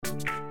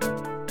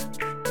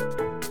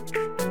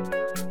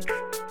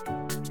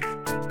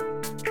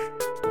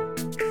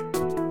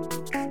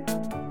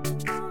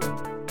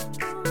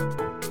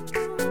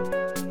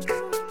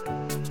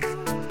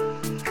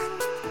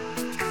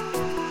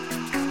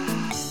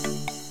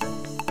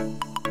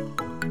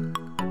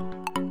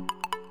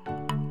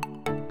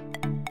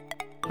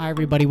Hi,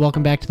 everybody.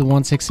 Welcome back to the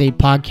 168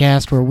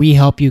 podcast, where we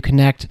help you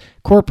connect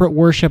corporate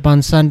worship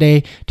on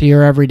Sunday to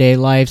your everyday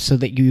life so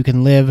that you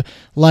can live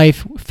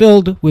life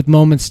filled with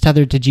moments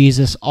tethered to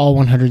Jesus all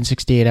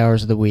 168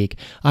 hours of the week.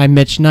 I'm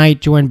Mitch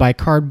Knight, joined by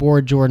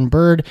Cardboard Jordan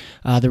Bird.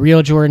 The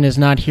real Jordan is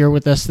not here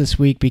with us this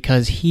week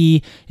because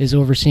he is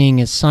overseeing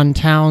his son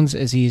Towns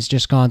as he's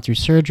just gone through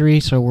surgery,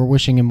 so we're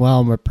wishing him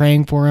well and we're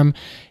praying for him.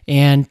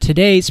 And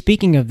today,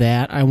 speaking of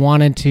that, I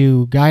wanted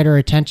to guide our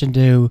attention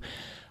to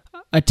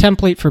a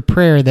template for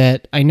prayer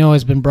that I know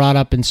has been brought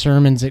up in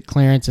sermons at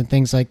Clarence and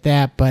things like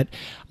that, but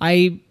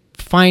I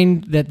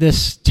find that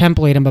this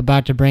template I'm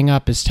about to bring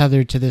up is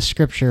tethered to this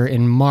scripture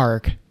in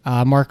Mark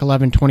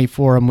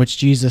 11:24, in which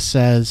Jesus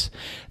says,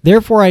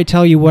 "Therefore I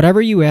tell you,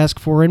 whatever you ask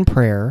for in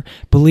prayer,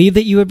 believe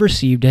that you have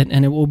received it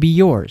and it will be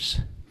yours."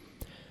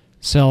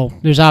 So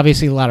there's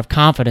obviously a lot of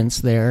confidence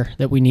there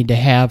that we need to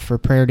have for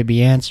prayer to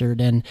be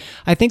answered, and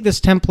I think this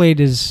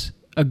template is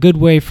a good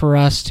way for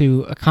us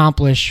to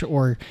accomplish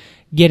or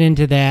get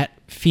into that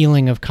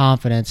feeling of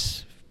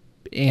confidence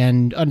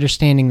and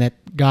understanding that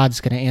God's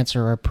going to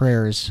answer our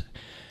prayers.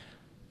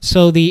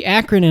 So the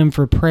acronym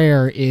for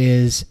prayer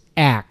is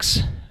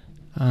A.C.T.S.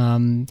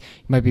 You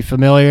might be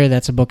familiar,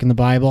 that's a book in the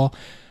Bible,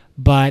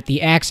 but the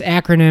A.C.T.S.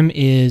 acronym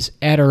is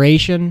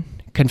adoration,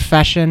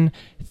 confession,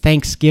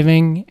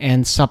 thanksgiving,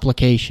 and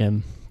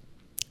supplication.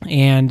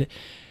 And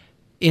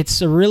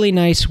it's a really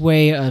nice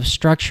way of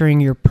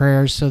structuring your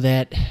prayers so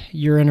that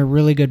you're in a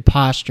really good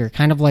posture,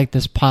 kind of like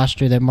this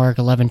posture that Mark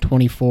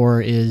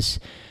 11:24 is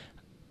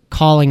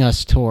calling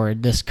us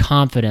toward, this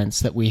confidence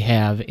that we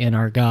have in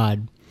our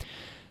God.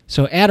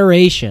 So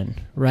adoration,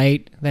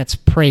 right? That's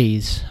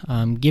praise,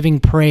 giving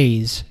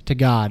praise to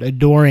God,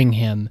 adoring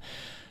Him.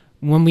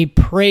 When we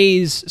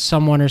praise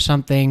someone or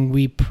something,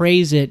 we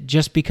praise it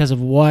just because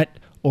of what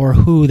or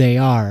who they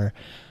are.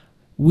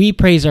 We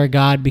praise our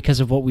God because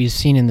of what we've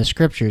seen in the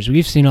scriptures.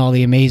 We've seen all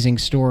the amazing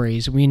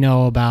stories. We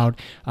know about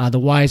the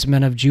wise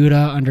men of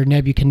Judah under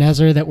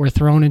Nebuchadnezzar that were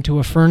thrown into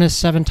a furnace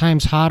 7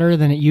 times hotter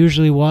than it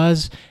usually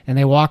was, and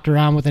they walked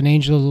around with an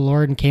angel of the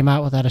Lord and came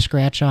out without a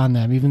scratch on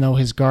them, even though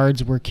his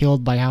guards were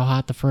killed by how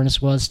hot the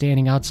furnace was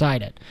standing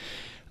outside it.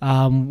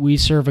 We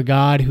serve a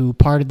God who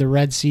parted the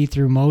Red Sea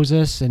through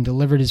Moses and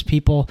delivered his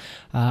people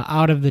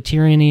out of the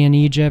tyranny in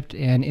Egypt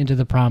and into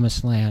the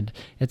promised land,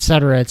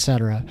 etc.,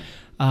 etc.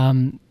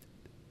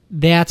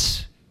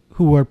 That's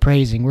who we're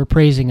praising. We're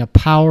praising a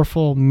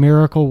powerful,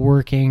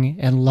 miracle-working,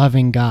 and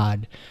loving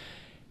God.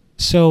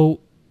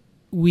 So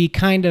we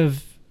kind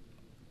of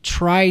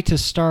try to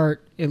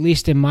start, at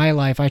least in my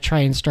life, I try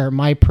and start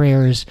my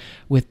prayers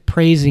with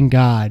praising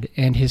God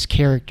and His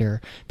character,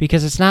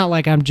 because it's not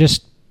like I'm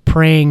just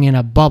praying in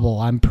a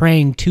bubble. I'm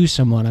praying to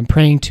someone. I'm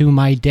praying to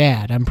my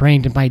dad. I'm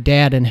praying to my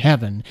dad in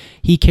heaven.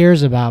 He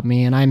cares about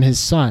me, and I'm his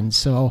son.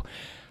 So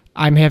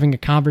I'm having a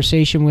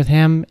conversation with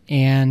him,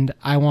 and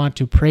I want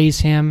to praise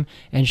him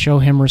and show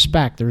him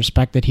respect, the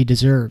respect that he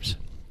deserves.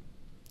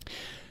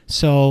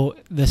 So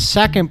the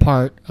second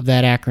part of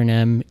that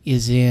acronym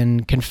is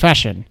in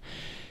confession.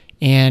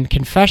 And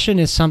confession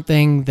is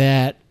something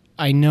that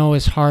I know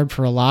is hard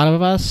for a lot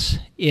of us.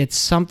 It's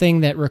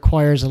something that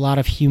requires a lot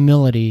of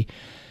humility.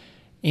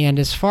 And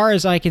as far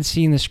as I can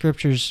see in the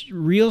scriptures,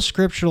 real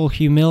scriptural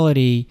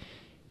humility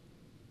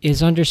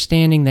is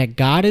understanding that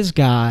God is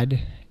God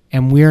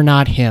and we're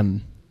not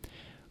Him.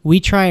 We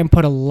try and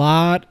put a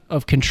lot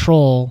of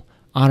control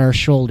on our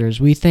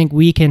shoulders. We think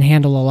we can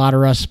handle a lot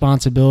of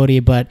responsibility,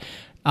 but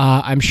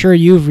I'm sure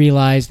you've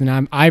realized,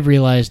 and I've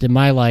realized in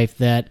my life,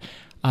 that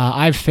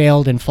I've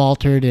failed and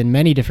faltered in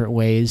many different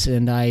ways,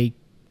 and I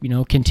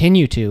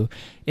continue to.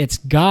 It's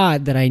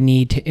God that I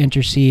need to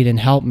intercede and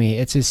help me.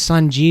 It's His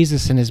Son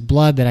Jesus and His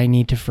blood that I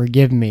need to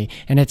forgive me.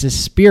 And it's His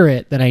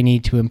Spirit that I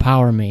need to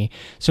empower me.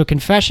 So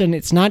confession,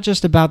 it's not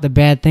just about the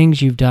bad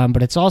things you've done,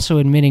 but it's also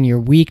admitting your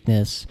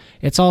weakness.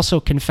 It's also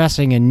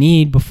confessing a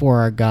need before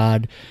our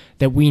God,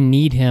 that we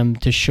need Him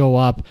to show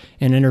up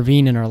and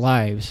intervene in our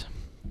lives.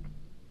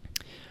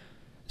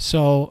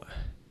 So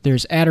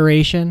there's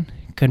adoration,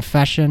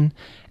 confession,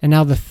 and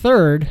now the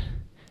third,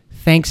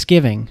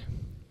 thanksgiving.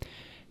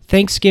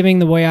 Thanksgiving,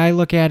 the way I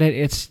look at it,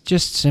 it's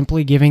just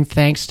simply giving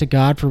thanks to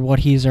God for what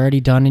He's already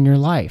done in your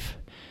life.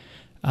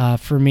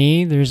 For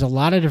me, there's a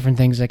lot of different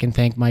things I can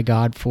thank my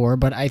God for,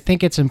 but I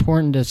think it's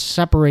important to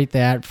separate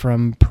that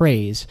from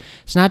praise.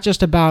 It's not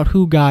just about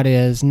who God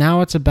is.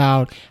 Now it's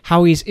about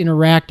how He's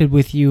interacted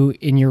with you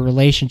in your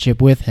relationship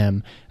with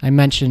Him. I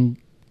mentioned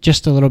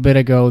just a little bit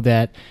ago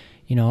that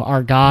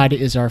our God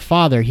is our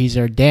Father. He's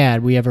our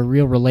dad. We have a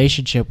real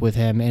relationship with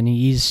Him, and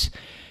He's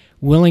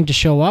willing to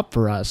show up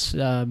for us.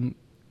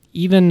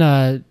 Even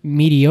a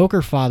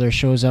mediocre father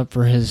shows up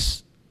for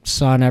his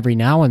son every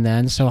now and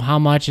then. So how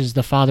much is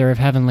the Father of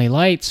Heavenly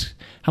Lights?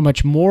 How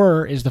much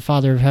more is the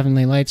Father of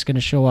Heavenly Lights going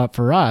to show up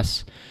for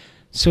us?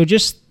 So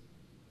just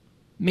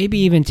maybe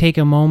even take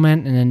a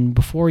moment, and then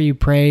before you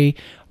pray,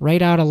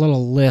 write out a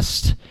little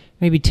list,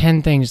 maybe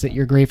 10 things that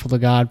you're grateful to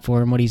God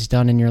for and what He's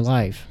done in your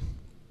life.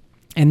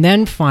 And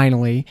then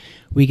finally,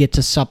 we get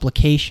to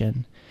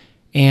supplication.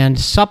 And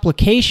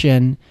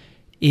supplication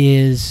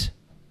is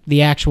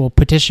the actual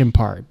petition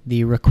part,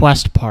 the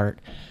request part.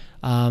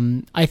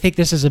 I think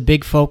this is a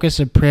big focus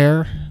of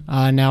prayer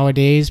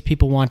nowadays.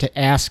 People want to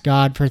ask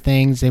God for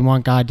things. They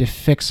want God to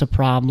fix a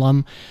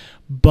problem,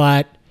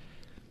 but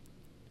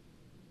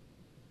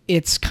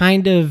it's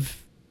kind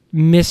of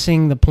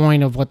missing the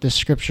point of what the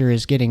scripture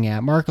is getting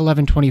at. Mark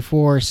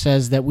 11:24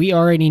 says that we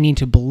already need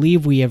to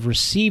believe we have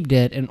received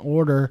it in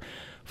order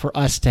for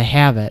us to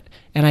have it.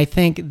 And I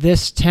think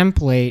this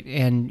template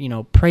and,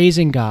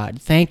 praising God,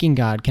 thanking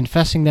God,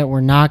 confessing that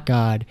we're not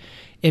God,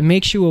 it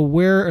makes you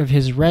aware of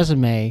his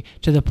resume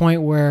to the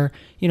point where,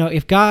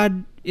 if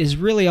God is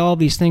really all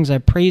these things I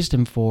praised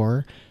him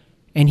for,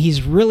 and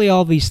he's really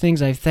all these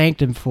things I've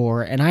thanked him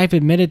for, and I've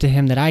admitted to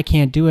him that I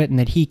can't do it and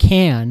that he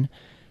can,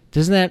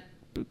 doesn't that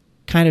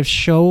kind of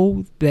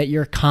show that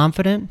you're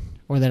confident,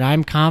 or that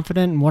I'm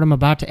confident in what I'm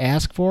about to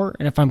ask for?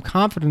 And if I'm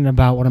confident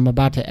about what I'm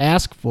about to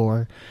ask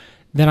for,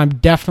 then I'm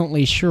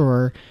definitely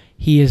sure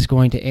he is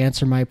going to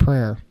answer my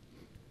prayer.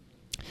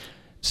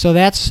 So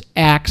that's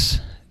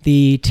Acts,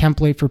 the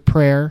template for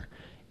prayer,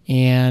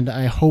 and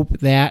I hope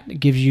that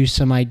gives you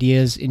some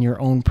ideas in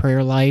your own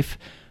prayer life.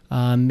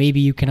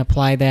 Maybe you can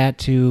apply that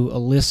to a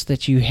list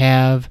that you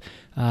have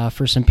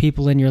for some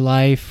people in your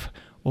life,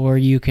 or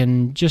you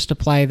can just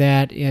apply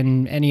that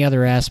in any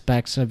other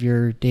aspects of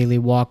your daily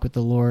walk with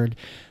the Lord.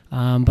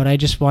 But I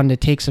just wanted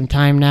to take some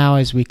time now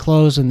as we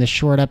close in this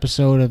short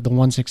episode of the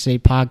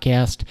 168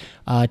 podcast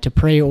to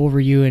pray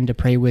over you and to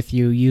pray with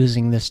you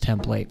using this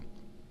template.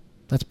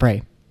 Let's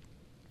pray.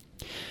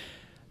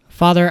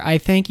 Father, I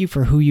thank you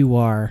for who you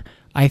are.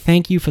 I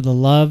thank you for the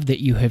love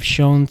that you have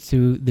shown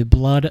through the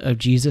blood of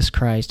Jesus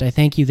Christ. I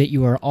thank you that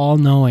you are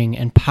all-knowing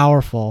and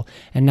powerful,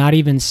 and not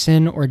even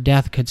sin or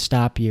death could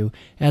stop you.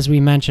 As we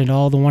mentioned,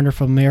 all the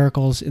wonderful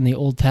miracles in the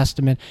Old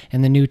Testament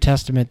and the New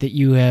Testament that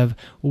you have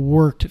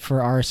worked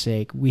for our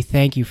sake. We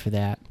thank you for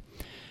that.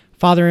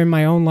 Father, in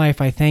my own life,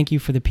 I thank you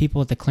for the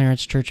people at the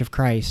Clarence Church of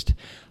Christ.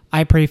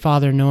 I pray,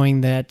 Father,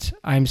 knowing that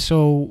I'm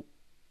so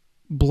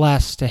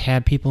blessed to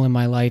have people in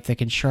my life that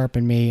can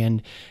sharpen me,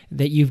 and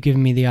that you've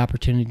given me the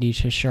opportunity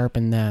to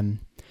sharpen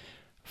them.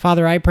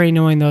 Father, I pray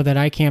knowing, though, that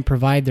I can't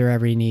provide their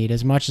every need.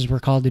 As much as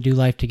we're called to do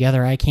life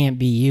together, I can't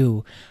be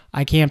you.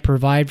 I can't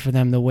provide for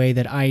them the way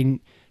that I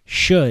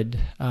should,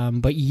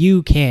 but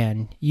you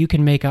can. You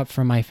can make up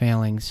for my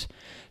failings.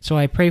 So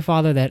I pray,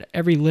 Father, that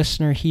every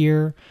listener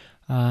here,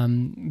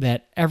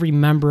 that every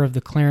member of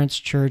the Clarence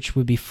Church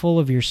would be full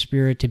of your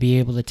Spirit to be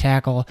able to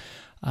tackle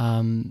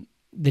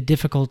the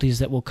difficulties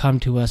that will come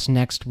to us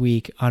next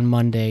week on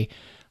Monday.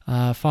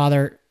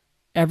 Father,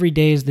 every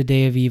day is the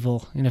day of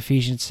evil in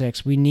Ephesians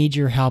 6. We need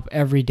your help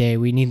every day.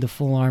 We need the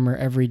full armor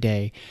every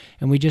day.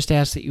 And we just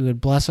ask that you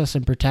would bless us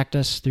and protect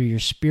us through your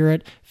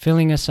Spirit,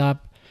 filling us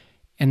up,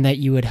 and that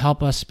you would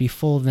help us be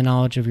full of the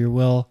knowledge of your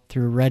will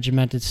through a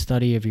regimented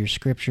study of your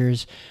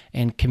scriptures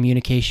and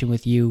communication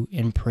with you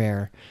in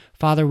prayer.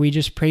 Father, we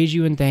just praise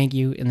you and thank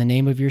you in the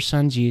name of your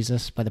Son,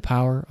 Jesus, by the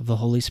power of the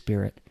Holy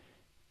Spirit.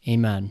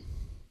 Amen.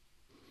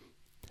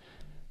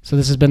 So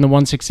this has been the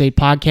 168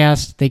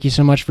 podcast. Thank you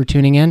so much for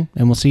tuning in,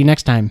 and we'll see you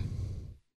next time.